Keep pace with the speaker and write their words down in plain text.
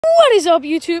What is up,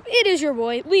 YouTube? It is your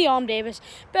boy, Liam Davis,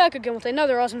 back again with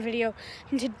another awesome video.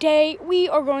 And today we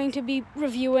are going to be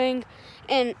reviewing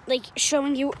and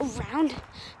showing you around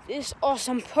this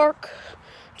awesome park.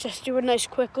 Just do a nice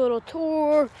quick little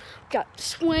tour. Got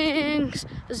swings,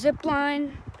 a zip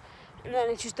line, and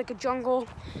then it's just like a jungle.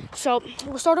 So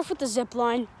we'll start off with the zip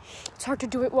line. It's hard to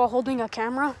do it while holding a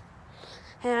camera,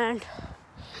 and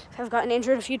I've gotten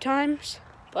injured a few times,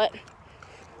 but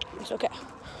it's okay.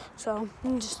 So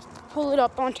you just pull it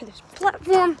up onto this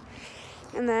platform,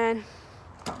 and then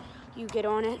you get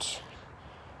on it.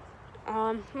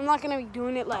 I'm not gonna be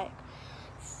doing it like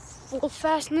full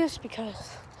fastness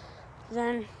because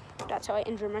then that's how I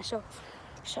injure myself.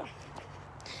 So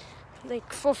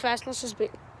like full fastness is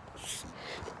big.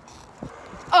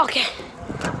 Okay,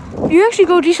 you actually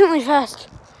go decently fast.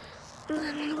 And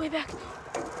then on the way back.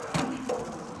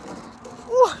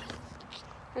 Whoa.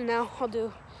 And now I'll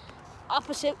do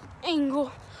opposite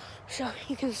angle so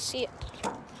you can see it.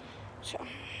 So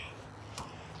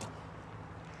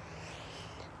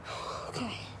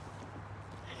okay.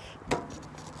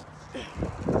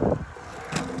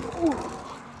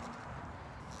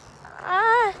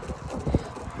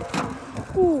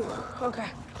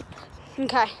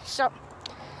 Okay, so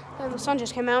the sun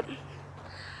just came out.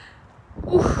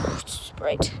 Ooh, it's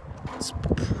bright. It's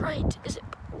bright. Is it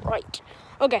bright?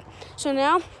 Okay, so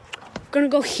now I'm gonna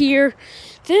go here.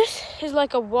 This is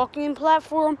like a walking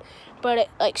platform, but it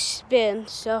like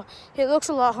spins, so it looks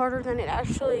a lot harder than it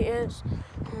actually is,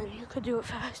 and you could do it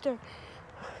faster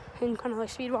and kind of like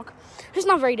speed walk. It's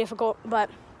not very difficult,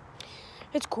 but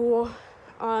it's cool,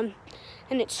 and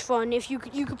it's fun. If you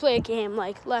could play a game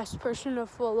like last person to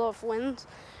fall off wins,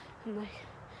 and like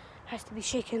has to be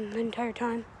shaken the entire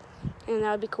time, and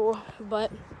that would be cool.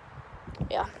 But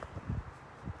yeah,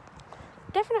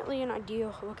 definitely an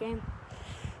ideal game.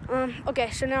 Okay,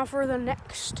 so now for the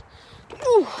next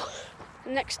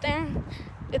thing.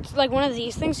 It's like one of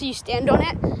these things, so you stand on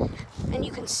it and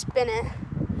you can spin it.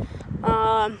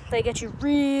 They get you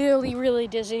really, really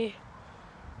dizzy,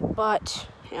 but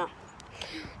yeah,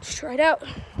 just try it out.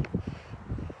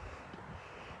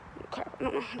 Crap, I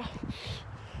don't know how to.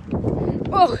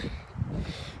 Oh!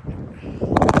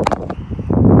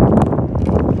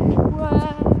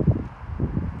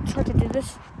 Try to do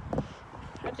this.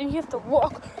 I think you have to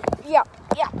walk. Yeah.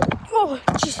 Oh,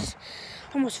 Jesus.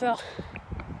 Almost fell.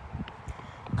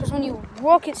 Because when you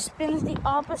walk, it spins the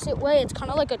opposite way. It's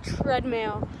kind of like a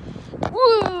treadmill.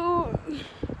 Woo!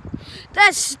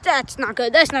 That's not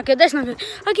good. That's not good.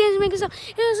 I can't make this up.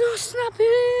 There's no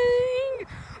snapping.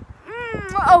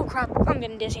 Oh, crap. I'm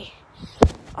getting dizzy.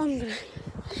 I'm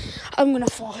gonna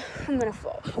fall.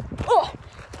 Oh!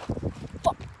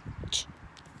 Fuck.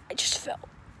 I just fell.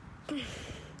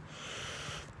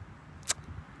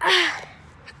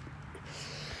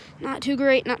 Not too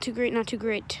great,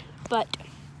 but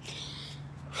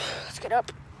let's get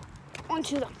up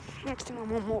onto the next thing.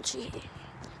 I'm on mulchi.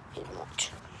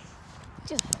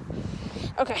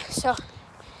 Okay, so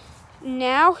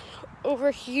now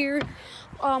over here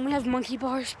we have monkey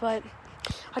bars, but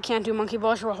I can't do monkey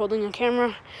bars while holding a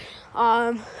camera.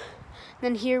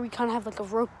 Then here we kind of have like a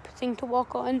rope thing to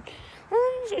walk on.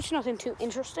 It's nothing too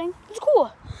interesting. It's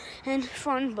cool and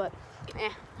fun, but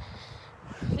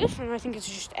this one I think is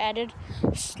just added.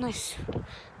 It's nice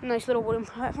little wooden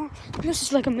platform. This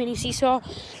is like a mini seesaw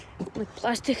with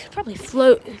plastic. Probably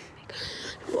float.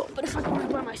 But if I go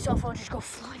by myself, I'll just go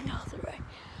flying the other way.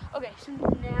 Okay, so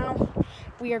now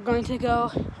we are going to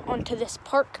go onto this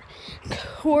park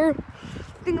tour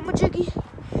thingamajiggy.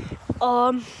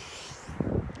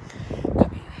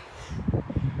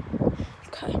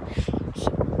 Okay.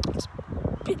 So it's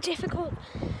a bit difficult.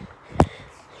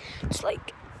 It's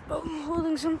like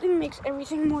holding something makes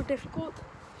everything more difficult.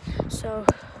 So,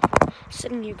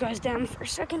 sitting you guys down for a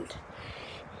second.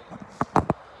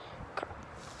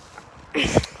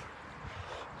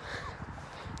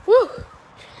 Woo!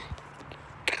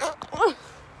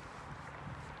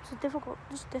 This is difficult.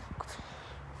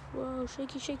 Whoa,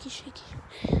 shaky.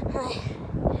 Hi.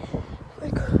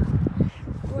 Like,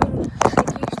 going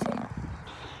shaky.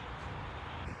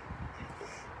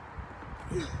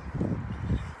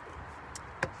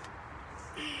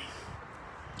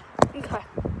 Okay.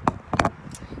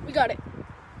 We got it.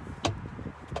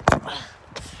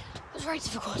 It's very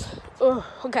difficult. Oh,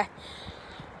 okay.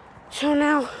 So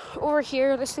now, over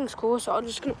here, this thing's cool, so I'm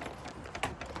just gonna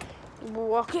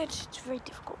walk it. It's very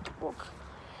difficult to walk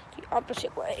the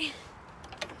opposite way.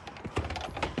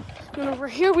 And over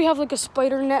here, we have like a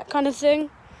spider net kind of thing.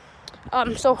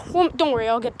 So don't worry,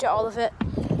 I'll get to all of it.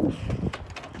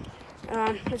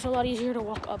 It's a lot easier to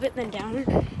walk up it than down it.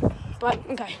 But,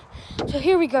 okay. So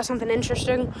here we go, something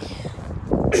interesting.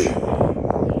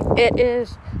 It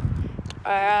is,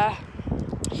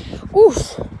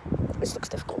 oof, this looks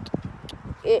difficult.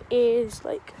 It is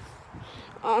like,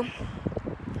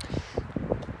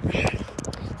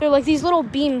 they're like these little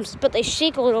beams, but they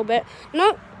shake a little bit.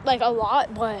 Not like a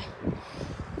lot, but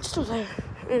it's still there.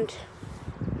 And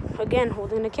again,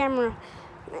 holding the camera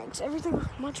makes everything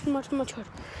much, much, much harder.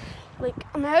 Like,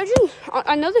 imagine,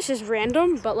 I know this is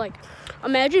random, but like,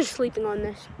 imagine sleeping on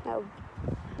this. That would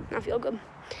not feel good.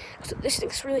 So this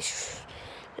thing's really,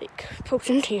 like, pokes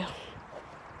into you.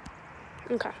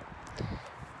 Okay.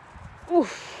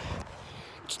 Oof.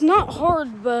 It's not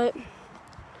hard, but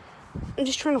I'm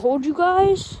just trying to hold you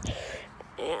guys,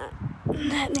 and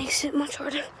that makes it much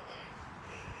harder.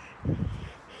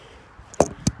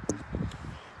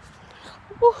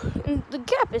 Ooh, and the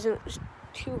gap isn't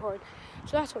too hard,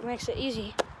 so that's what makes it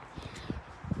easy.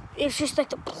 It's just like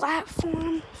the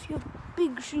platform. If you have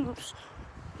big shoes,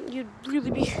 you'd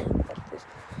really be like this.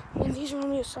 And these are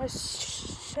only a size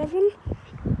 7,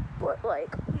 but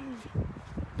like,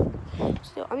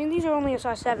 still, I mean, these are only a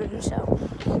size 7, so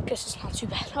I guess it's not too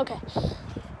bad. Okay.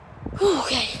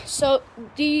 Okay, so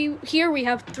here we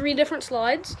have 3 different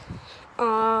slides.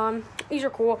 These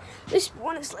are cool. This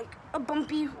one is like a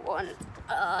bumpy one.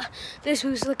 This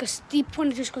was like a steep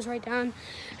one, it just goes right down.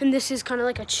 And this is kind of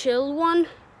like a chill one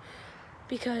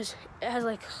because it has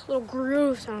like little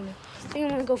grooves. I don't know. I think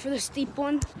I'm gonna go for the steep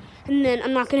one. And then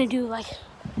I'm not gonna do like,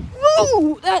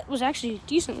 whoa, that was actually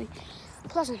decently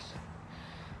pleasant.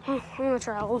 Oh, I'm gonna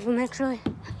try all of them actually.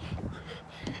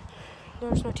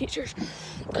 There's no teachers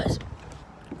because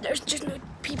there's just no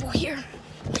people here.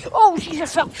 Oh, jeez, I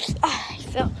fell. I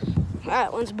fell.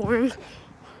 That one's boring.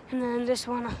 And then this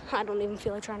one, I don't even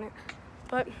feel like trying it.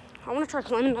 But I want to try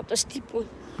climbing up the steep one.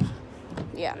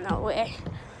 Yeah, no way.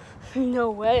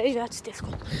 No way, that's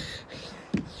difficult.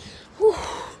 Whew.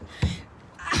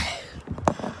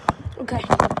 Okay.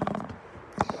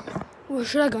 Where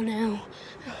should I go now?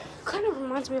 Kind of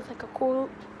reminds me of like a cool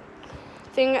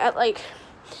thing at like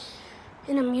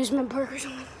an amusement park or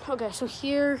something. Okay, so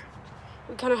here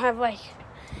we kind of have like,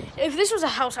 if this was a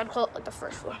house, I'd call it like the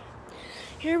first floor.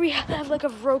 Here we have like a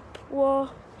rope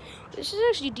wall. This is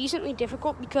actually decently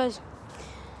difficult because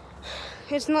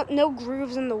it's no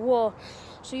grooves in the wall.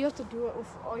 So you have to do it with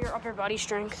all your upper body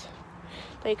strength.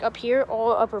 Like up here,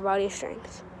 all upper body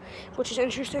strength, which is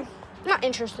interesting. Not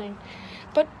interesting,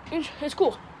 but it's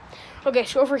cool. Okay,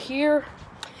 so over here,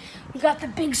 we got the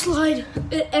big slide.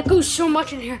 It echoes so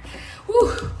much in here.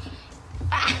 Woo!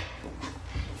 Ah.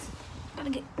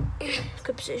 Gotta get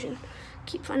good position.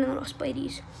 Keep finding little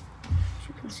spideys, as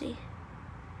you can see.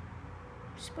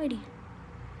 Spidey.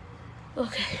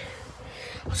 Okay,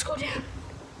 let's go down.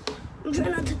 I'm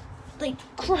trying not to like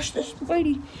crush the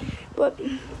spidey, but whee!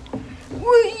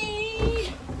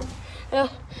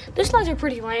 The slides are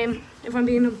pretty lame. If I'm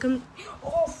being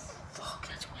oh fuck,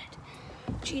 that's wet.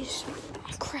 Jeez,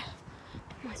 crap,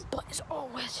 my butt is all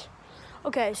wet.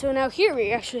 Okay, so now here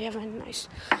we actually have a nice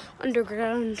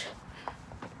underground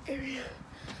area,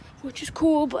 which is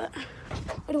cool, but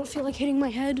I don't feel like hitting my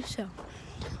head, so.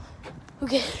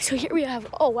 Okay, so here we have,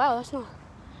 oh wow, that's not,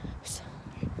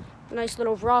 a nice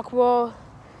little rock wall.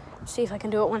 Let's see if I can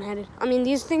do it one-handed. I mean,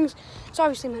 these things, it's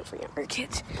obviously meant for younger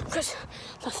kids because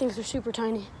the things are super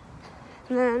tiny.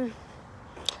 And then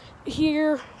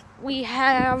here we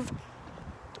have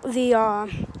the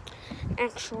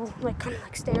actual, like, kind of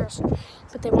like stairs,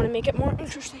 but they want to make it more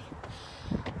interesting.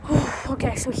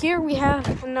 Okay, so here we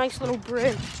have a nice little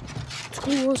bridge. It's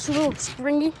cool, it's a little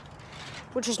springy,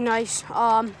 which is nice.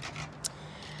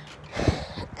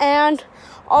 And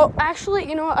I'll actually,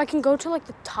 you know what, I can go to like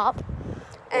the top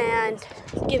and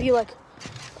give you like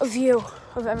a view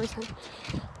of everything.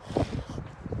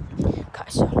 Okay,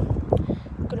 so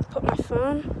I'm gonna put my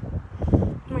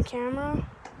phone, my camera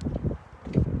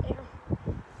there,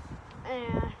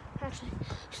 and actually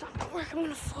it's not gonna work. I'm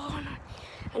gonna fall on it.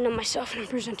 I know myself, and I'm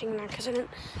presenting that because I didn't.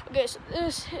 Okay, so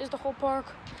this is the whole park.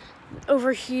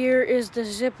 Over here is the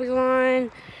zip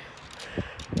line,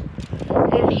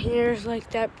 and here's like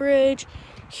that bridge.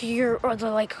 Here are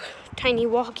the like tiny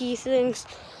walkie things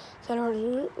that are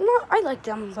not, I like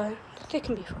them, but they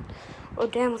can be fun. Oh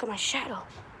damn, look at my shadow.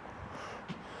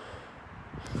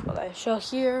 Okay, so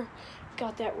here,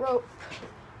 got that rope.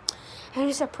 And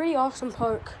it's a pretty awesome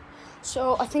park.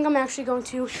 So I think I'm actually going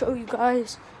to show you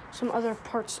guys some other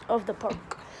parts of the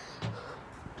park.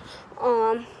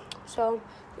 So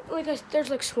like there's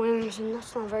like swings, and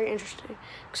that's not very interesting.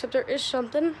 Except there is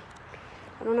something.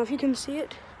 I don't know if you can see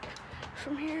it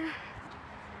from here.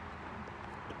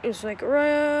 It's like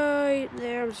right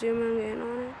there. I'm zooming in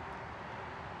on it.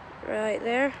 right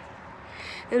there.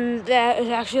 And that is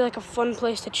actually like a fun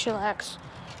place to chillax.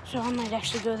 So I might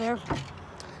actually go there.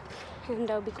 And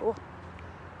that would be cool.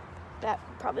 That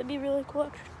would probably be really cool,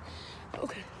 actually.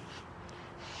 Okay.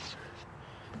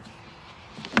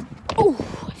 Oh,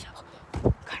 I fell.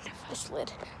 Kind of, I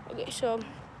slid. Okay, so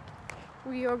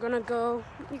we are gonna go.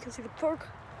 You can see the park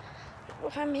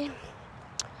behind me.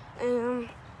 And I'm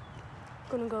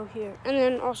gonna go here. And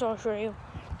then also I'll show you,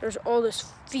 there's all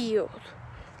this field.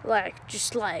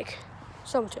 Just like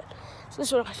so much. So this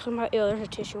is what I was talking about. Yeah, there's a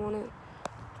tissue on it.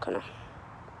 Kind of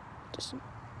just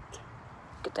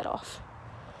get that off.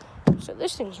 So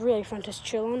this thing's really fun to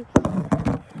chill on.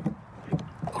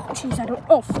 Oh jeez, I don't.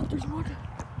 Oh fuck, there's water.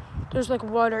 There's like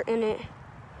water in it,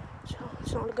 so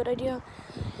it's not a good idea.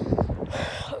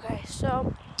 Okay,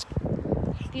 so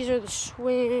these are the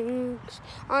swings.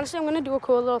 Honestly, I'm gonna do a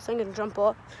cool little thing and jump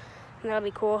up, and that'll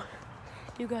be cool.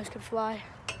 You guys could fly,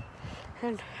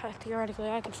 and theoretically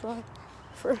I could fly.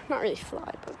 Not really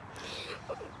fly, but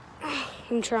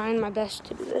I'm trying my best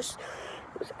to do this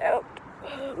without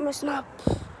messing up.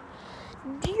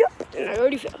 Yep, and I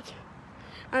already failed.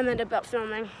 I meant about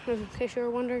filming, in case you were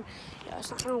wondering. Yeah, it's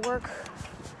not gonna work.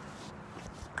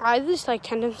 I have this like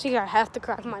tendency, I have to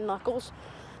crack my knuckles,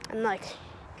 and like,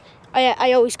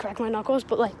 I always crack my knuckles,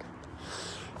 but like,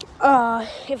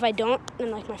 if I don't,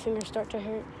 then like my fingers start to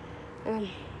hurt. And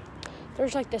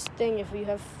there's like this thing, if you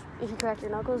crack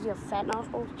your knuckles, you have fat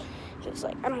knuckles. It's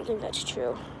like, I don't think that's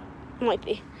true. It might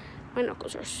be. My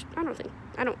knuckles are, I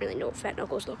don't really know what fat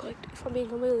knuckles look like, if I'm being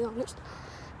completely honest.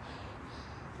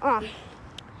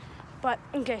 But,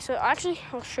 okay, so actually,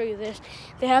 I'll show you this.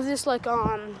 They have this, like,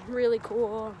 really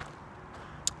cool,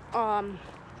 I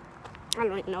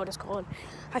don't even know what it's called.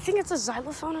 I think it's a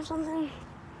xylophone or something.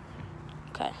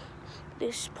 Okay.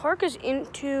 This park is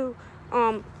into,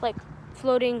 like,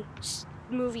 floating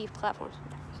movie platforms.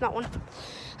 It's not one of them.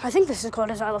 I think this is called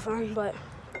a xylophone, but...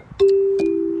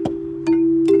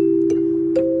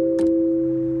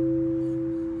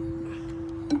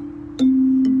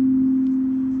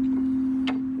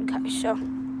 So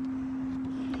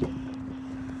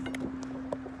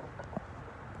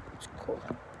it's cool.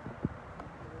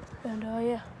 And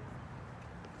yeah.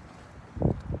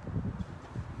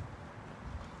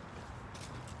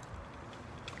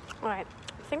 Alright,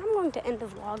 I think I'm going to end the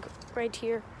vlog right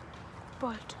here.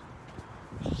 But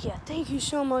yeah, thank you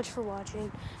so much for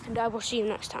watching, and I will see you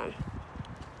next time.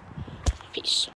 Peace.